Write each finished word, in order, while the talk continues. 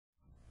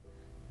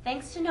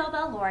Thanks to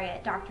Nobel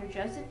laureate Dr.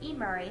 Joseph E.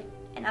 Murray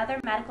and other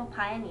medical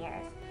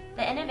pioneers,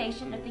 the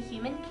innovation of the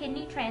human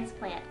kidney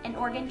transplant and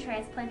organ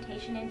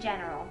transplantation in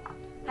general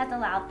has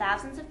allowed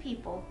thousands of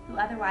people who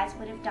otherwise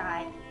would have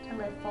died to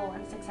live full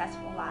and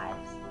successful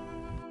lives.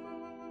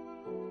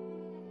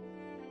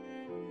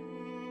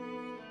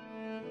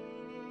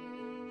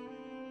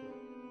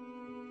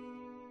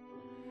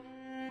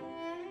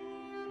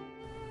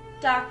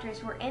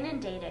 Doctors were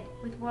inundated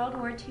with World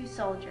War II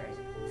soldiers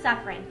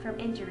suffering from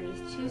injuries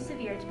too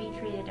severe to be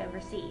treated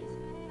overseas.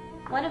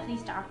 One of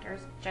these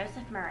doctors,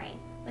 Joseph Murray,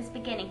 was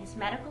beginning his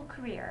medical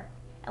career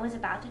and was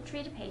about to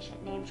treat a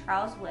patient named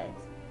Charles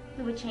Woods,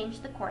 who would change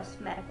the course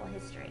of medical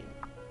history.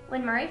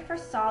 When Murray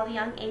first saw the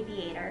young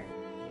aviator,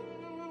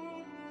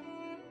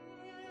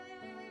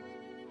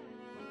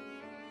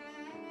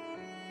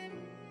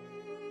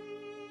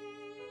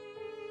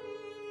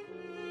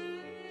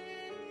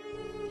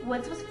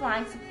 Woods was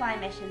flying supply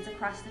missions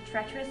across the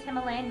treacherous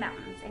Himalayan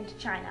mountains into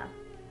China.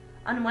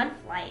 On one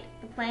flight,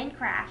 the plane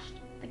crashed,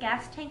 the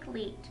gas tank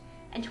leaked,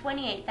 and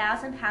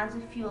 28,000 pounds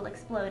of fuel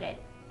exploded,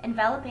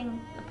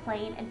 enveloping the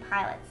plane and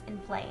pilots in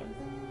flames.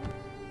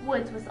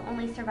 Woods was the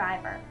only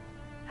survivor.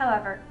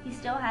 However, he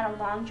still had a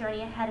long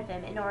journey ahead of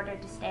him in order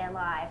to stay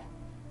alive.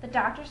 The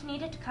doctors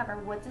needed to cover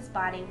Woods'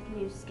 body with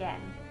new skin.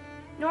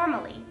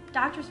 Normally,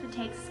 doctors would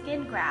take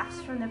skin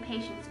grafts from the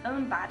patient's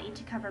own body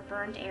to cover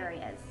burned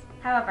areas.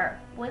 However,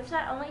 Woods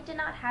not only did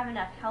not have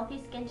enough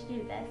healthy skin to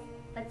do this,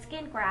 but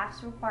skin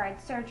grafts required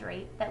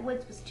surgery that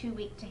Woods was too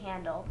weak to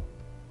handle.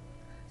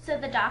 So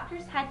the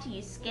doctors had to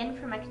use skin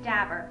from a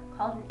cadaver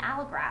called an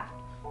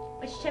allograft,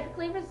 which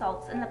typically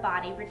results in the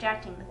body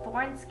rejecting the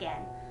foreign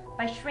skin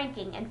by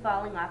shrinking and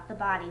falling off the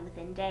body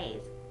within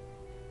days.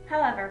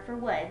 However, for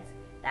Woods,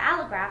 the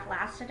allograft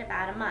lasted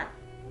about a month,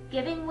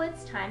 giving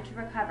Woods time to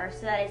recover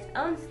so that his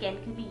own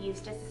skin could be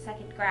used as a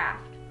second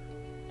graft.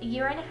 A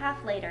year and a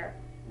half later,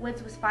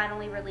 Woods was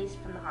finally released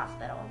from the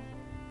hospital.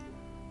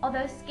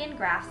 Although skin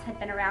grafts had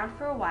been around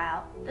for a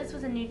while, this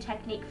was a new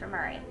technique for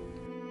Murray.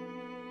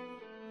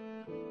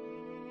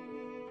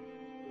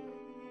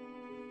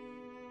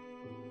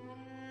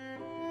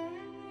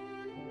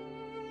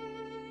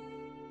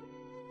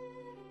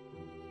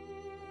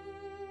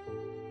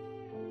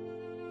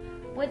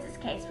 Woods'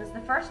 case was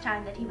the first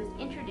time that he was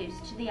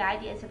introduced to the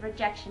ideas of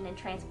rejection and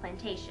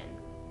transplantation.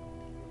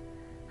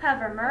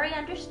 However, Murray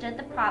understood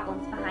the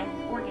problems behind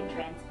an organ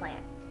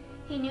transplant.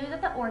 He knew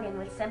that the organ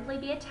would simply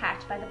be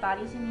attacked by the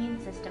body's immune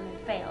system and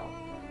fail.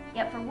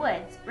 Yet for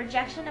Woods,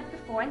 rejection of the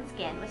foreign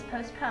skin was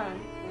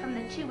postponed from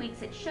the 2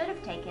 weeks it should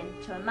have taken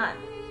to a month.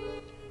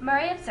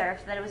 Murray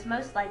observed that it was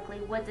most likely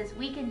Woods'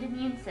 weakened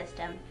immune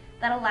system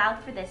that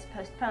allowed for this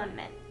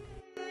postponement.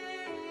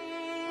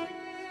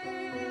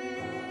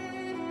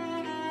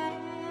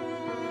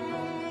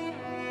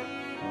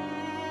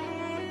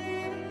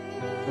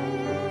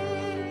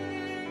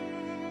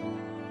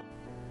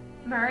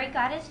 Murray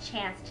got his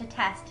chance to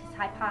test his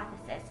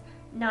hypothesis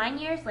 9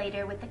 years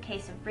later with the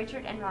case of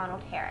Richard and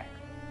Ronald Herrick.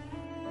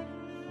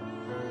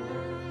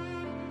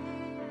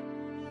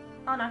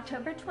 On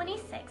October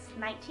 26,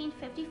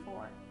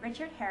 1954,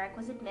 Richard Herrick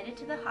was admitted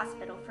to the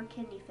hospital for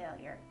kidney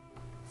failure.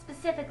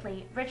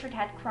 Specifically, Richard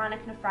had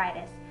chronic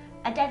nephritis,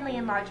 a deadly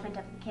enlargement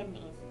of the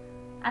kidneys.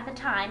 At the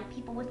time,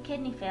 people with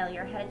kidney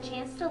failure had a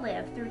chance to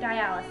live through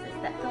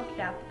dialysis that filtered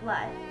out the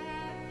blood.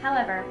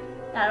 However,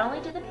 not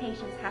only did the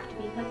patients have to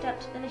be hooked up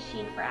to the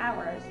machine for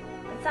hours,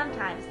 but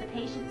sometimes the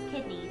patient's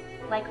kidneys,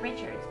 like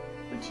Richard's,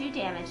 were too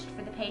damaged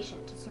for the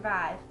patient to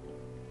survive.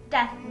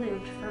 Death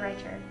loomed for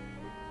Richard.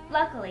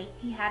 Luckily,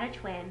 he had a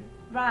twin,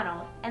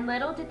 Ronald, and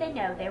little did they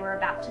know they were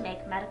about to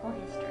make medical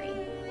history.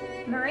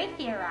 Murray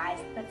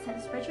theorized that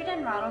since Richard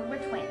and Ronald were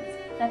twins,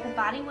 that the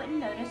body wouldn't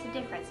notice a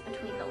difference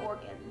between the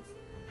organs.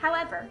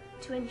 However,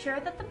 to ensure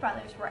that the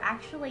brothers were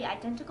actually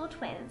identical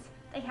twins,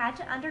 they had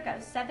to undergo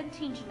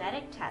 17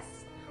 genetic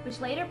tests, which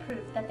later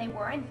proved that they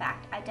were in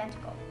fact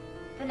identical.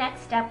 The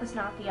next step was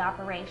not the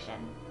operation.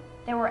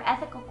 There were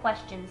ethical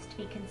questions to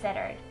be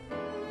considered.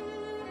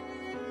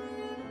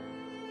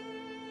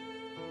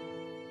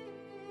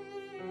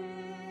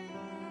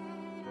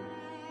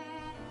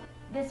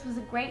 This was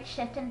a great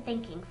shift in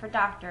thinking for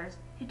doctors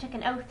who took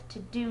an oath to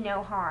do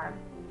no harm.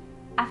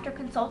 After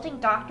consulting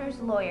doctors,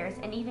 lawyers,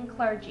 and even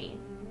clergy,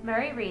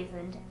 Murray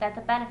reasoned that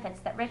the benefits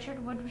that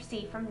Richard would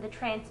receive from the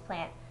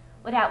transplant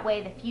would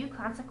outweigh the few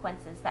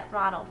consequences that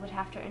Ronald would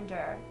have to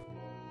endure.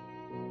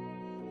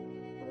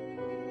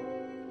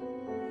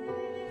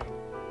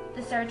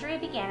 The surgery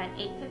began at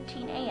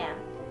 8:15 a.m.,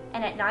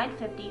 and at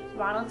 9:50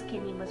 Ronald's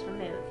kidney was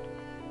removed.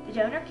 The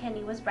donor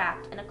kidney was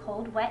wrapped in a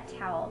cold, wet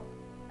towel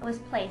and was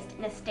placed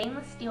in a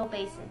stainless steel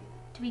basin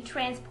to be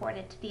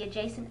transported to the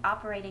adjacent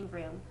operating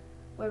room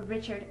where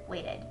Richard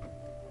waited.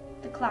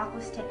 The clock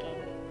was ticking.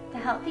 The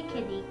healthy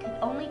kidney could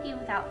only be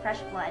without fresh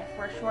blood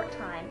for a short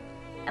time,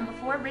 and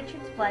before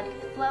Richard's blood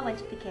could flow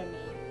into the kidney,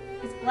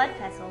 his blood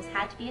vessels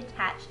had to be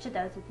attached to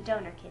those of the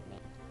donor kidney.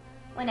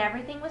 When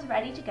everything was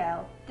ready to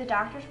go, the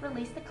doctors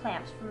released the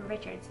clamps from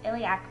Richard's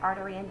iliac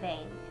artery and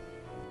vein.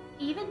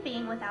 Even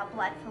being without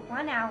blood for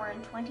 1 hour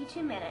and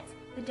 22 minutes,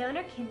 the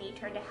donor kidney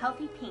turned a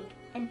healthy pink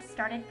and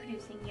started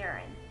producing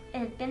urine. It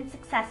had been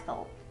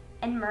successful,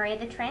 and Murray,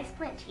 the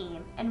transplant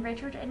team, and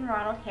Richard and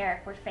Ronald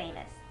Herrick were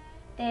famous.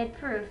 They had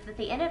proved that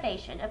the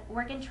innovation of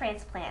organ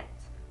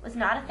transplants was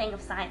not a thing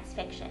of science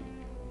fiction.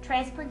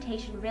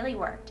 Transplantation really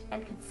worked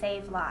and could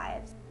save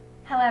lives.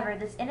 However,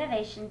 this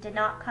innovation did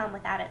not come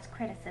without its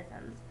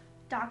criticisms.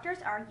 Doctors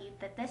argued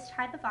that this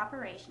type of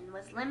operation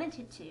was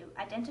limited to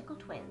identical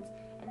twins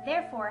and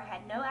therefore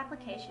had no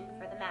application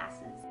for the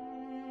masses.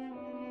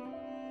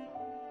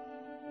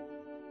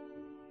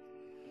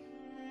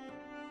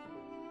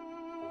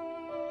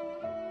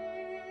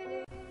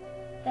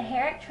 The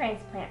Herrick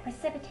transplant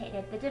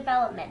precipitated the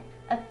development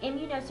of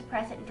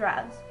immunosuppressant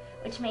drugs,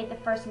 which made the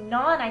first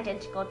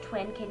non-identical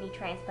twin kidney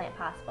transplant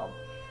possible,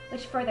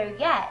 which further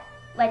yet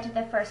led to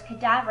the first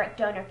cadaveric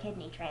donor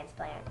kidney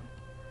transplant.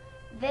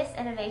 This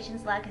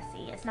innovation's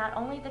legacy is not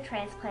only the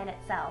transplant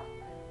itself,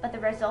 but the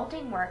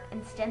resulting work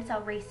in stem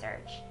cell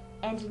research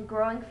and in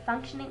growing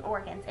functioning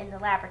organs in the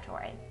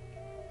laboratory,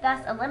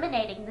 thus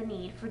eliminating the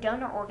need for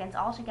donor organs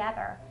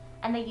altogether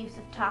and the use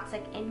of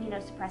toxic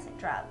immunosuppressant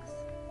drugs.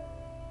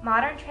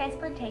 Modern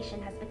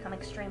transplantation has become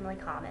extremely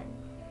common.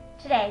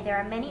 Today, there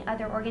are many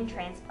other organ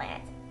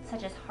transplants,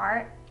 such as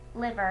heart,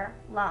 liver,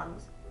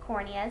 lungs,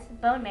 corneas,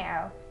 bone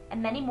marrow,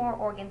 and many more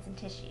organs and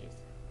tissues.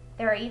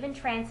 There are even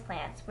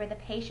transplants where the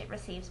patient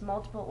receives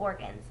multiple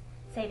organs,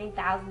 saving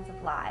thousands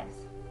of lives.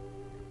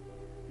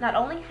 Not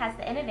only has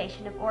the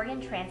innovation of organ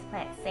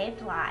transplant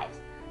saved lives,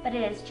 but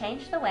it has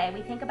changed the way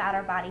we think about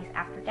our bodies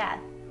after death.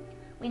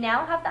 We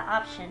now have the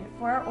option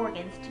for our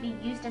organs to be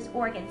used as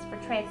organs for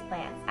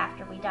transplants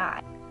after we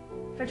die.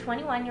 For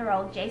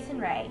 21-year-old Jason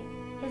Ray,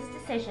 his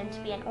decision to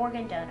be an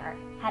organ donor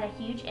had a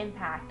huge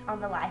impact on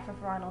the life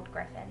of Ronald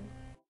Griffin.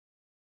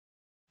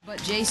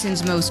 But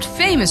Jason's most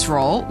famous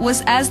role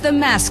was as the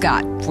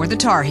mascot for the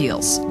Tar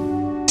Heels.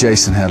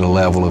 Jason had a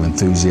level of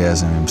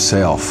enthusiasm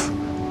himself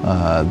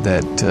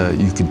that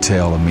you could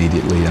tell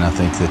immediately, and I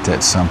think that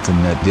that's something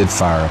that did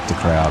fire up the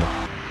crowd.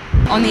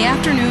 On the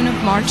afternoon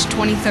of March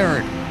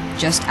 23rd,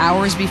 just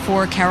hours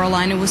before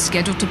Carolina was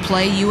scheduled to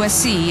play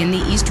USC in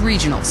the East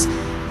Regionals,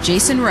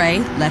 Jason Ray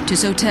left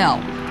his hotel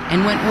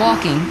and went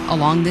walking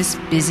along this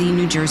busy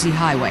New Jersey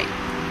highway.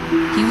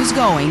 He was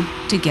going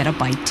to get a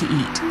bite to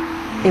eat.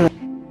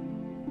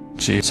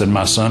 She said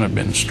my son had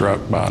been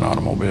struck by an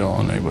automobile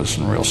and he was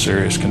in real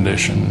serious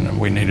condition and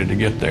we needed to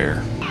get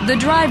there. The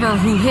driver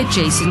who hit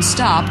Jason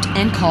stopped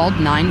and called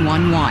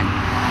 911.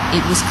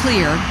 It was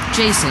clear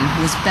Jason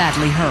was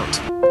badly hurt.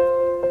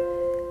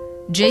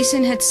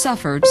 Jason had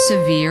suffered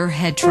severe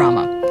head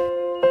trauma.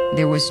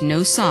 There was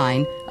no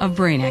sign of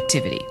brain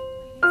activity.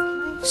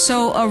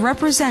 So a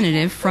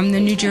representative from the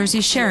New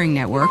Jersey Sharing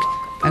Network,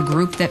 a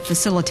group that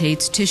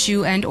facilitates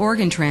tissue and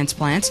organ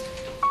transplants,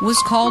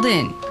 was called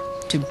in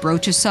to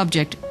broach a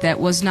subject that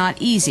was not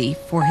easy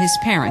for his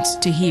parents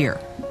to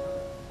hear: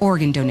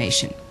 organ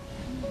donation.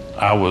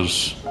 I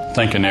was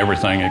thinking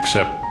everything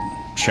except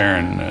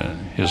sharing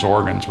his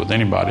organs with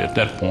anybody at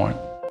that point.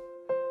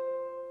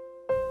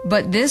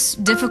 But this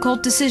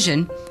difficult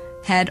decision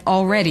had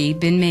already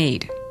been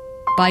made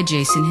by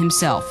Jason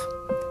himself,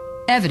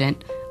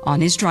 evident on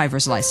his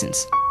driver's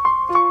license.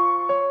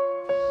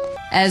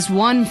 As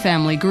one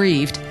family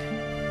grieved,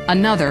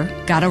 another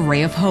got a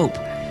ray of hope.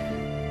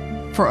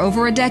 For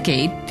over a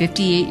decade,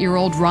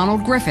 58-year-old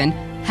Ronald Griffin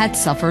had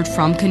suffered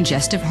from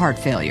congestive heart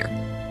failure.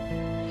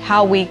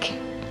 How weak,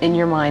 in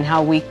your mind,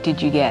 how weak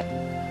did you get?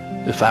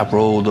 If I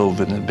rolled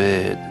over in the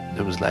bed,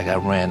 it was like I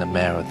ran a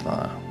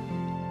marathon.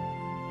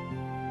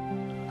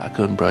 I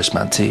couldn't brush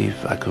my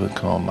teeth, I couldn't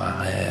comb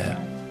my hair,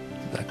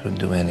 I couldn't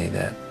do any of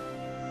that.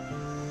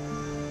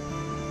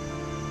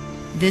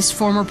 This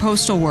former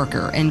postal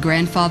worker and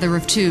grandfather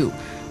of two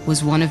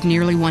was one of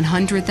nearly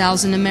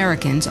 100,000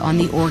 Americans on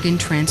the organ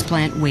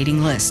transplant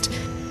waiting list.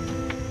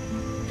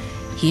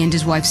 He and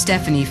his wife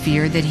Stephanie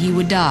feared that he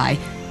would die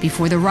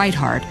before the right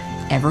heart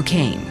ever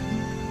came.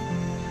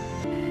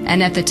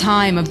 And at the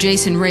time of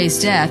Jason Ray's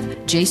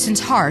death, Jason's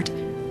heart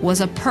was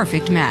a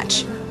perfect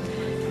match.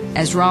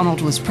 As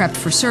Ronald was prepped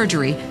for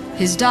surgery,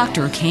 his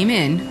doctor came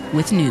in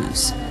with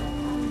news.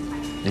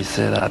 He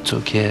said, I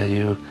took care of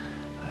you,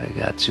 I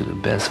got you the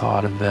best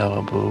heart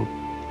available.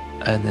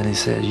 And then he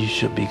said, you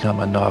should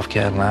become a North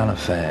Carolina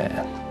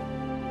fan.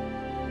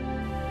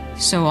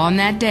 So on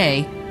that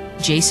day,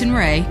 Jason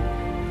Ray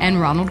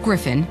and Ronald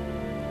Griffin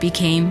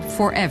became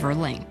forever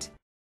linked.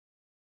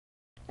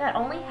 Not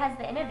only has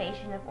the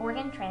innovation of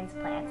organ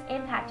transplants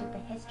impacted the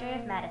history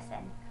of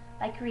medicine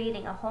by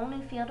creating a whole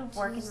new field of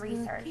work and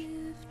research,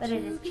 but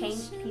it has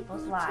changed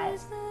people's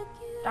lives.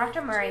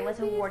 Dr. Murray was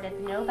awarded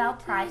the Nobel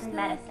Prize in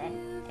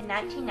Medicine in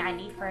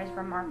 1990 for his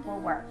remarkable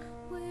work.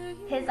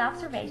 His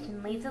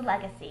observation leaves a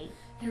legacy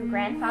through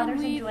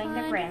grandfathers enjoying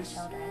their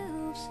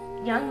grandchildren,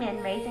 young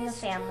men raising a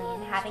family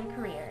and having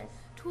careers,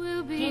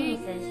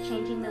 geniuses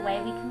changing the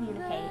way we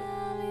communicate,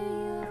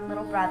 and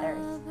little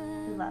brothers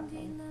who love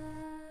me.